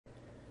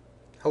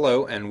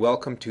Hello and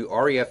welcome to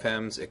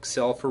REFM's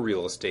Excel for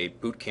Real Estate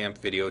Bootcamp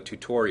video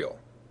tutorial.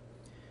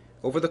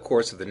 Over the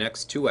course of the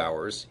next 2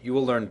 hours, you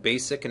will learn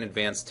basic and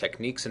advanced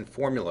techniques and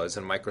formulas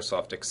in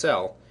Microsoft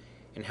Excel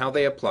and how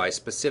they apply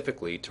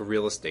specifically to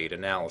real estate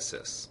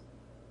analysis.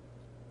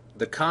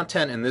 The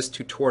content in this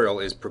tutorial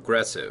is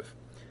progressive,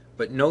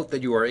 but note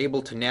that you are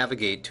able to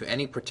navigate to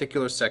any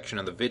particular section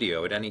of the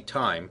video at any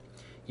time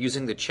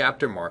using the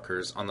chapter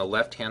markers on the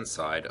left-hand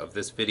side of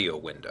this video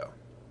window.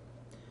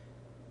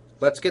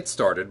 Let's get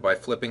started by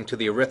flipping to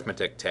the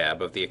Arithmetic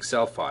tab of the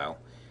Excel file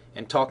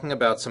and talking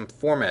about some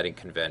formatting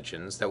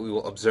conventions that we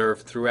will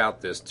observe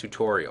throughout this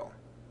tutorial.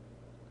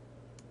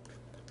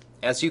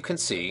 As you can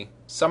see,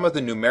 some of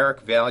the numeric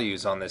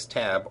values on this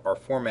tab are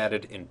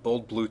formatted in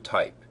bold blue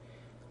type,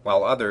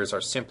 while others are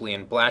simply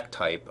in black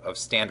type of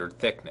standard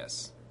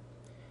thickness.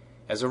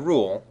 As a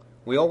rule,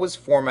 we always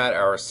format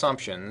our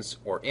assumptions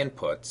or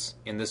inputs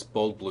in this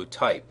bold blue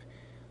type,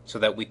 so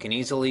that we can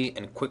easily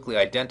and quickly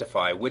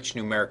identify which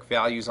numeric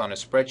values on a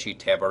spreadsheet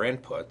tab are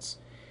inputs,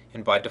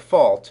 and by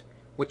default,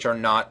 which are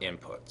not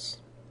inputs.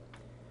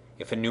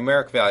 If a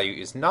numeric value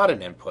is not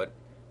an input,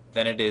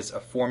 then it is a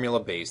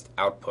formula-based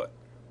output.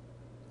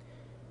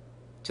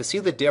 To see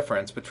the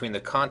difference between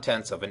the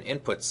contents of an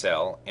input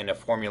cell and a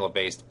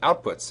formula-based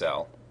output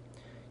cell,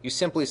 you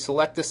simply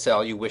select the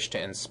cell you wish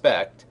to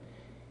inspect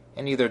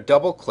and either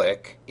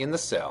double-click in the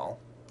cell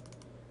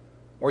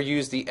or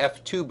use the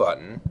F2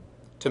 button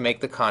to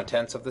make the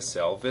contents of the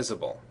cell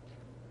visible.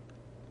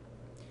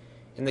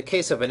 In the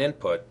case of an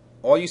input,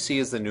 all you see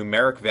is the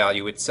numeric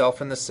value itself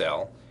in the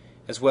cell,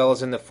 as well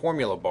as in the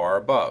formula bar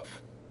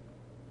above.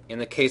 In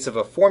the case of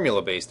a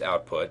formula-based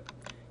output,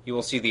 you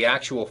will see the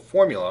actual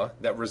formula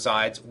that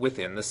resides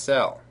within the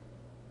cell.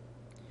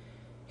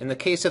 In the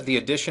case of the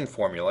addition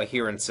formula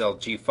here in cell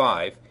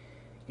G5,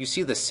 you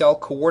see the cell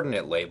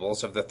coordinate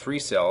labels of the 3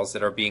 cells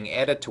that are being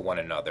added to one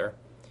another,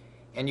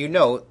 and you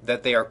note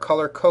that they are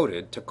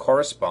color-coded to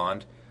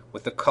correspond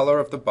with the color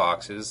of the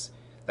boxes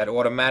that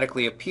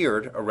automatically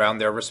appeared around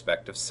their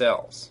respective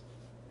cells.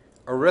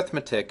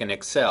 Arithmetic in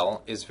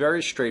Excel is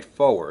very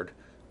straightforward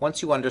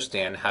once you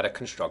understand how to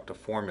construct a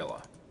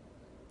formula.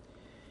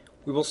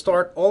 We will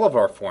start all of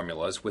our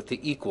formulas with the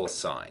equals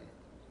sign.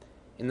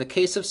 In the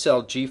case of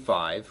cell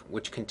G5,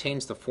 which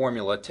contains the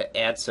formula to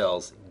add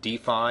cells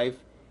D5,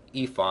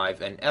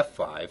 E5, and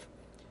F5,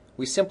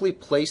 we simply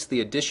place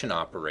the addition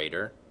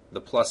operator, the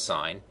plus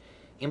sign,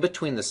 in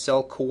between the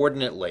cell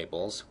coordinate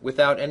labels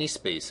without any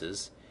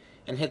spaces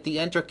and hit the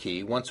Enter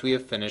key once we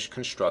have finished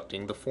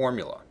constructing the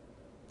formula.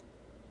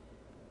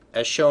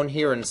 As shown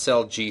here in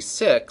cell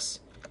G6,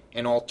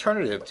 an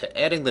alternative to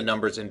adding the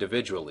numbers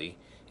individually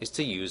is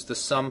to use the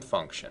sum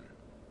function.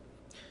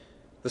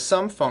 The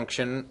sum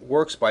function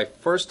works by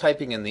first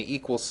typing in the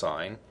equal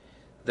sign,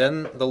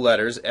 then the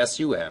letters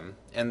SUM,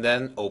 and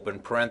then open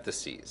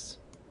parentheses.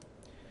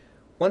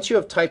 Once you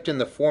have typed in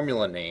the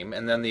formula name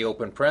and then the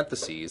open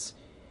parentheses,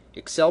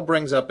 Excel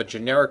brings up a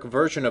generic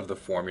version of the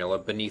formula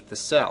beneath the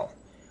cell,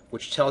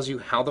 which tells you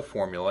how the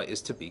formula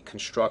is to be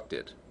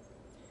constructed.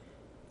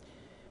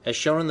 As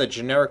shown in the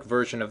generic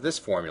version of this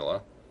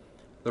formula,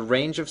 the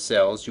range of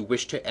cells you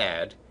wish to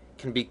add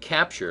can be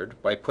captured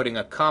by putting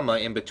a comma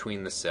in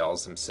between the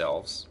cells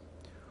themselves,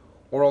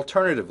 or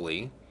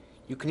alternatively,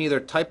 you can either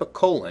type a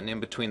colon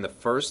in between the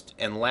first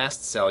and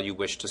last cell you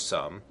wish to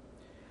sum,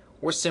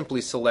 or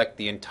simply select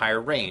the entire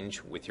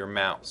range with your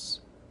mouse.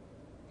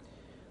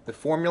 The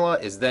formula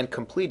is then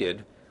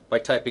completed by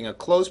typing a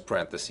close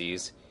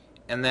parentheses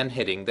and then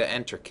hitting the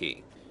Enter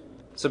key.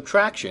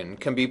 Subtraction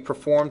can be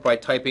performed by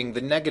typing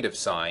the negative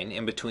sign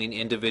in between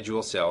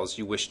individual cells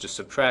you wish to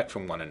subtract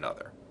from one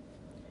another.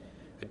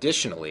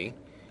 Additionally,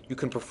 you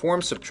can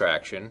perform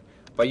subtraction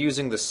by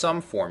using the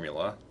sum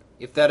formula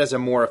if that is a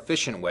more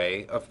efficient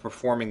way of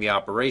performing the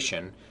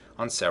operation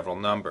on several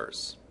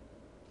numbers.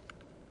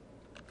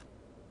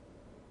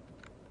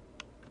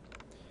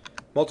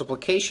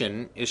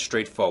 Multiplication is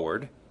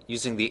straightforward,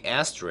 using the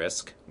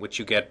asterisk, which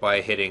you get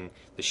by hitting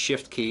the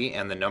Shift key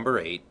and the number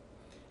 8,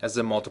 as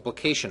the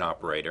multiplication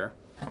operator.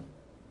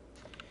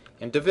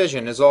 And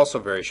division is also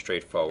very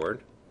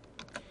straightforward,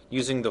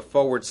 using the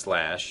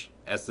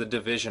 / as the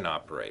division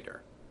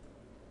operator.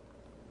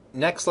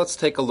 Next, let's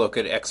take a look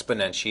at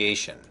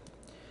exponentiation.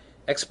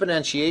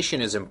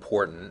 Exponentiation is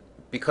important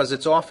because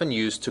it's often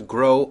used to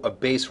grow a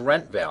base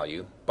rent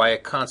value by a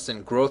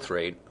constant growth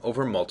rate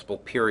over multiple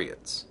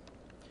periods.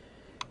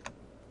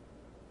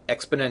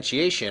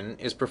 Exponentiation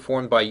is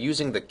performed by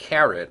using the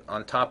caret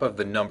on top of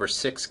the number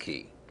 6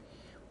 key,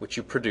 which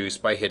you produce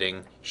by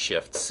hitting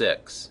Shift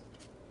 6.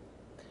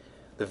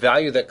 The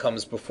value that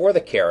comes before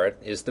the caret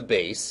is the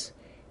base,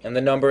 and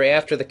the number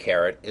after the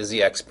caret is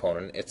the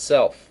exponent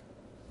itself.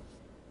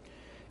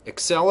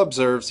 Excel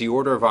observes the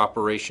order of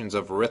operations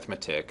of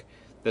arithmetic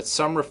that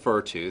some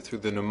refer to through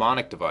the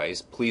mnemonic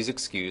device, "Please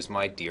excuse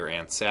my dear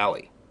Aunt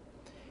Sally,"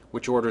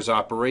 which orders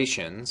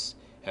operations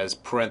as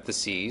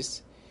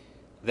parentheses,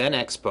 then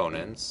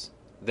exponents,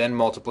 then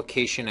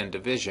multiplication and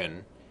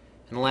division,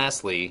 and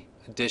lastly,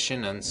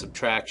 addition and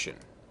subtraction.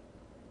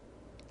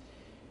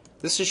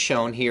 This is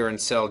shown here in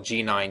cell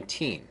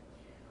G19,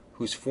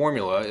 whose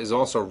formula is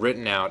also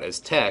written out as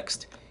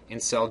text in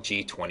cell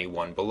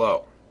G21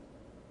 below.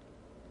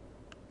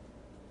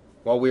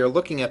 While we are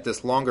looking at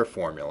this longer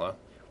formula,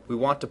 we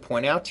want to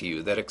point out to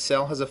you that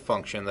Excel has a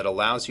function that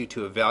allows you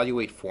to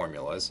evaluate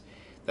formulas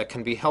that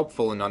can be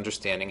helpful in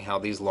understanding how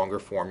these longer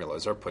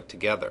formulas are put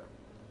together.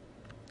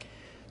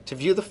 To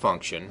view the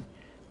function,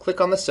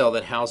 click on the cell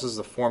that houses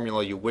the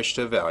formula you wish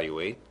to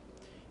evaluate,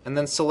 and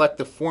then select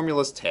the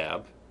Formulas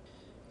tab,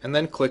 and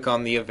then click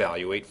on the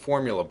Evaluate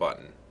Formula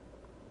button.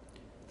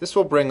 This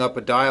will bring up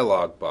a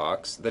dialog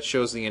box that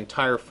shows the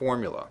entire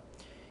formula,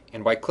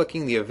 and by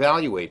clicking the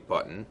Evaluate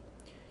button,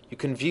 you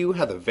can view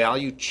how the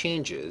value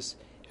changes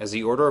as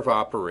the order of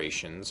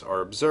operations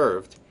are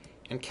observed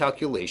and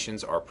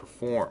calculations are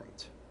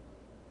performed.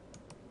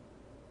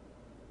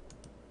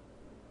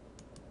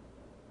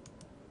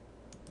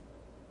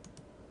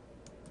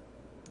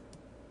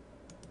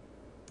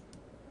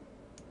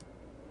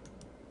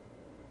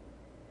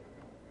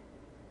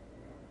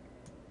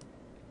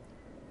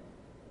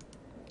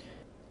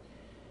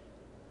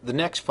 The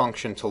next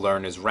function to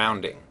learn is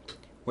rounding,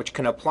 which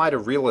can apply to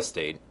real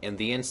estate in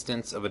the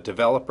instance of a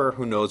developer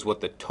who knows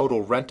what the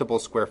total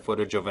rentable square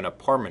footage of an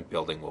apartment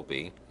building will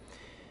be,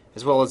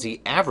 as well as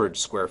the average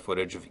square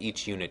footage of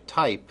each unit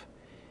type,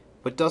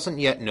 but doesn't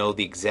yet know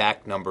the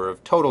exact number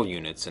of total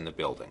units in the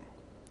building.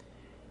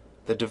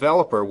 The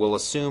developer will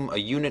assume a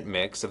unit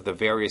mix of the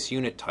various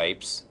unit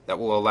types that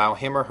will allow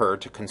him or her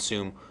to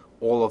consume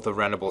all of the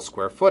rentable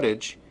square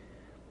footage,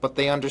 but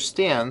they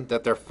understand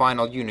that their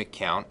final unit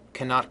count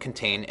cannot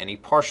contain any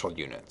partial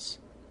units.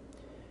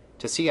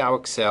 To see how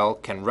Excel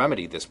can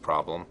remedy this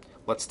problem,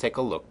 let's take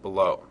a look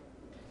below.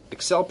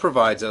 Excel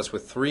provides us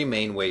with three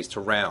main ways to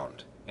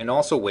round, and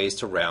also ways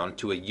to round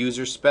to a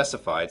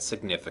user-specified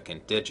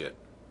significant digit.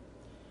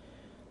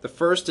 The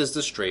first is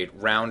the straight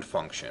round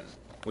function,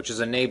 which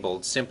is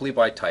enabled simply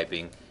by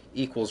typing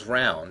equals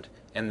round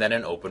and then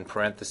an open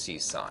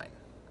parentheses sign.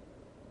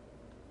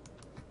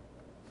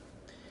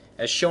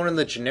 As shown in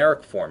the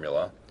generic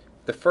formula,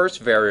 the first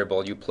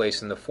variable you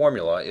place in the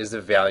formula is the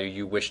value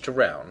you wish to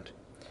round,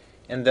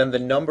 and then the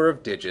number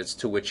of digits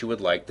to which you would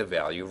like the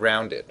value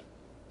rounded.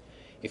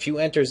 If you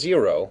enter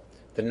 0,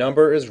 the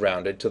number is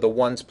rounded to the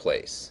ones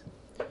place.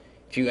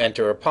 If you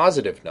enter a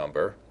positive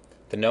number,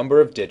 the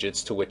number of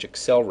digits to which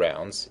Excel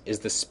rounds is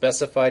the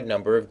specified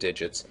number of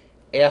digits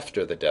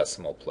after the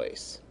decimal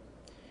place.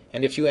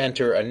 And if you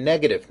enter a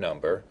negative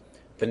number,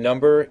 the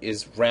number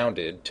is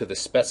rounded to the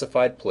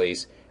specified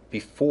place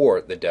before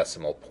the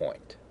decimal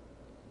point.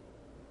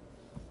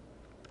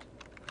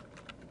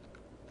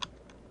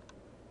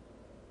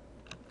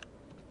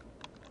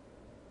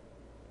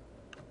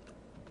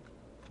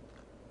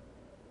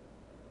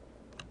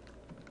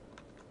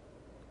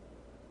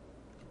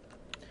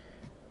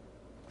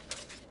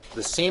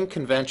 The same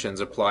conventions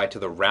apply to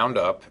the round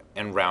up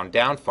and round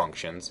down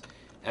functions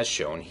as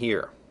shown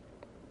here.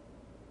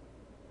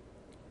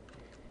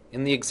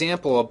 In the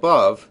example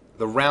above,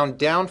 the round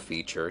down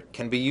feature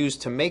can be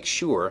used to make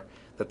sure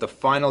that the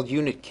final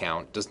unit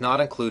count does not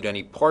include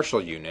any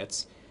partial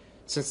units,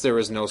 since there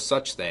is no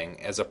such thing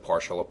as a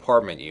partial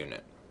apartment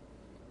unit.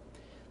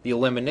 The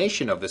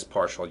elimination of this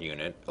partial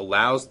unit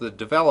allows the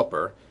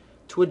developer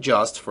to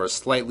adjust for a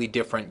slightly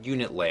different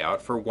unit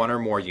layout for one or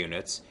more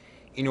units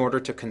in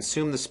order to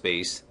consume the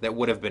space that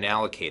would have been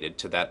allocated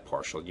to that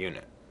partial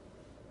unit.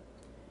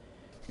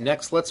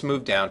 Next, let's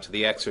move down to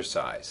the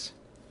exercise.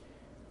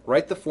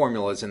 Write the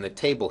formulas in the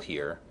table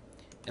here,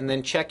 and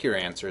then check your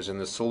answers in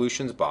the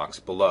solutions box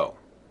below.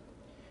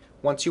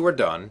 Once you are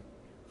done,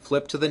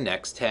 flip to the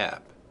next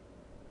tab.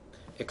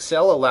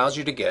 Excel allows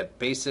you to get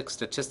basic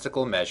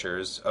statistical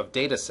measures of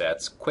data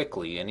sets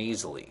quickly and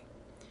easily.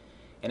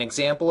 An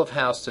example of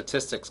how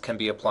statistics can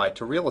be applied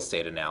to real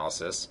estate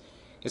analysis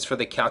is for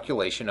the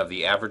calculation of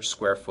the average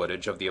square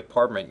footage of the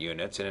apartment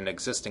units in an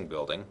existing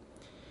building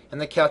and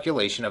the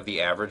calculation of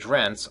the average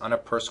rents on a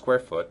per square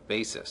foot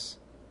basis.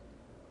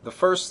 The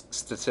first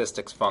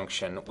statistics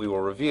function we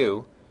will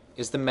review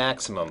is the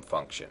maximum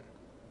function.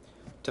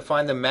 To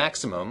find the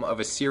maximum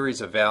of a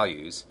series of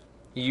values,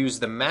 you use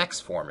the max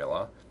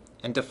formula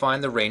and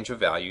define the range of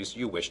values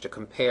you wish to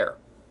compare.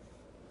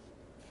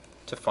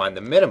 To find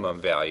the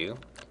minimum value,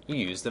 you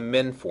use the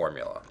min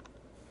formula.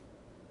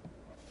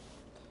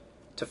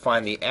 To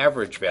find the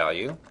average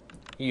value,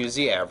 you use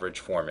the average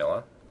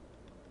formula.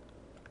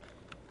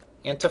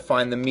 And to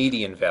find the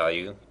median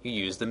value, you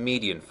use the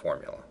median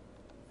formula.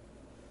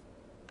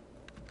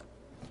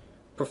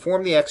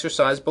 Perform the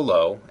exercise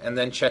below and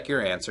then check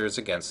your answers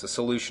against the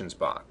solutions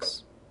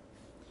box.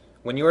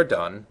 When you are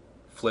done,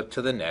 flip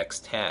to the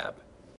next tab.